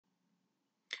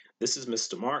This is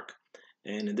Mr. Mark,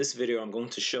 and in this video I'm going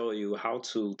to show you how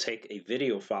to take a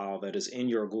video file that is in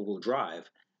your Google Drive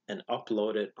and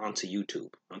upload it onto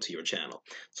YouTube, onto your channel.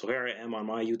 So here I am on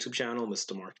my YouTube channel,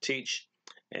 Mr. Mark Teach,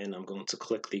 and I'm going to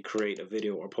click the create a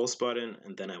video or post button,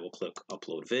 and then I will click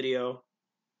upload video.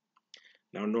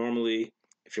 Now normally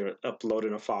if you're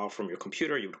uploading a file from your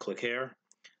computer, you would click here.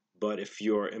 But if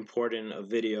you're importing a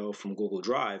video from Google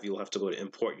Drive, you'll have to go to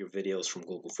import your videos from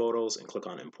Google Photos and click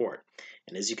on import.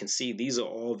 And as you can see, these are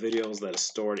all videos that are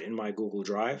stored in my Google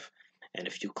Drive. And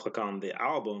if you click on the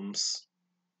albums,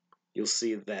 you'll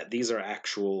see that these are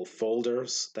actual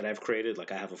folders that I've created.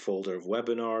 Like I have a folder of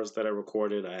webinars that I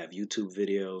recorded. I have YouTube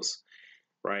videos,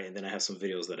 right? And then I have some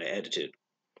videos that I edited.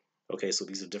 Okay, so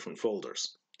these are different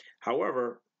folders.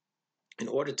 However, in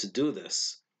order to do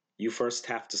this, you first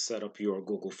have to set up your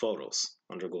Google Photos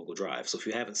under Google Drive. So if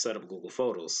you haven't set up Google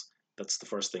Photos, that's the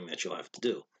first thing that you'll have to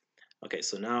do. Okay,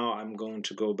 so now I'm going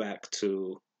to go back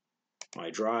to my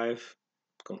Drive.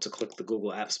 I'm going to click the Google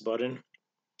Apps button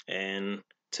and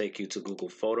take you to Google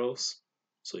Photos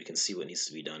so you can see what needs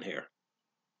to be done here.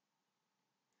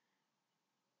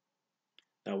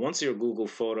 Now once your Google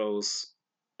Photos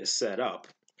is set up,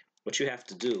 what you have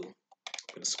to do,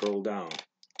 I'm going to scroll down,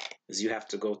 is you have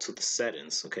to go to the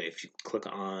settings. Okay, if you click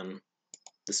on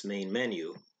this main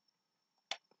menu,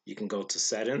 you can go to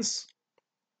settings,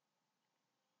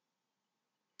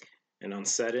 and on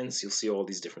settings you'll see all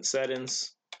these different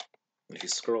settings. And if you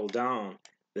scroll down,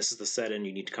 this is the setting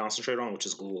you need to concentrate on, which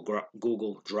is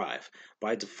Google Drive.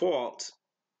 By default,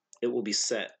 it will be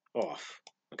set off.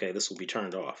 Okay, this will be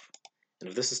turned off. And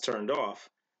if this is turned off,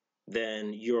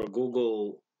 then your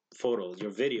Google Photos,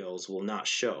 your videos will not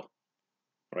show.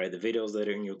 Right, the videos that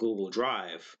are in your Google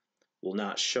Drive will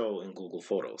not show in Google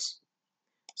Photos.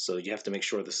 So you have to make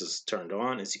sure this is turned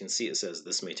on. As you can see, it says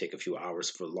this may take a few hours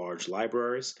for large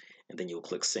libraries, and then you'll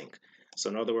click sync. So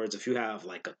in other words, if you have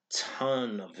like a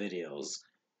ton of videos,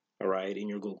 all right, in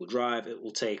your Google Drive, it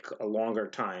will take a longer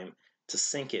time to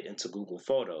sync it into Google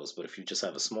Photos. But if you just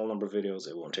have a small number of videos,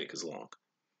 it won't take as long,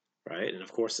 right? And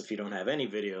of course, if you don't have any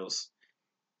videos,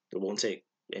 it won't take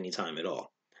any time at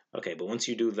all. Okay, but once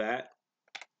you do that,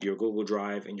 your Google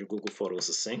Drive and your Google Photos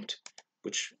is synced,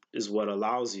 which is what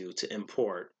allows you to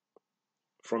import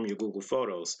from your Google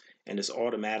Photos, and it's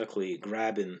automatically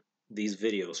grabbing these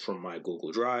videos from my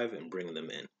Google Drive and bringing them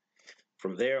in.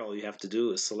 From there, all you have to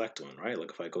do is select one, right?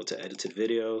 Like if I go to edited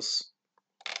videos,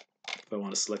 if I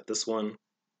want to select this one,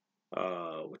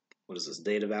 what is this,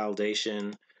 data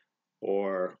validation,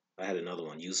 or I had another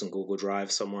one, using Google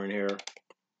Drive somewhere in here,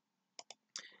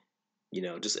 you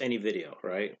know, just any video,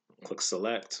 right? Click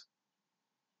select,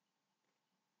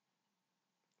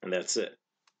 and that's it.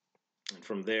 And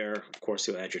from there, of course,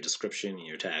 you'll add your description and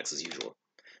your tags as usual.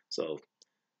 So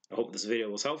I hope this video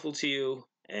was helpful to you,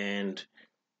 and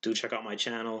do check out my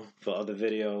channel for other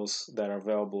videos that are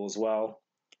available as well.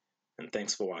 And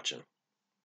thanks for watching.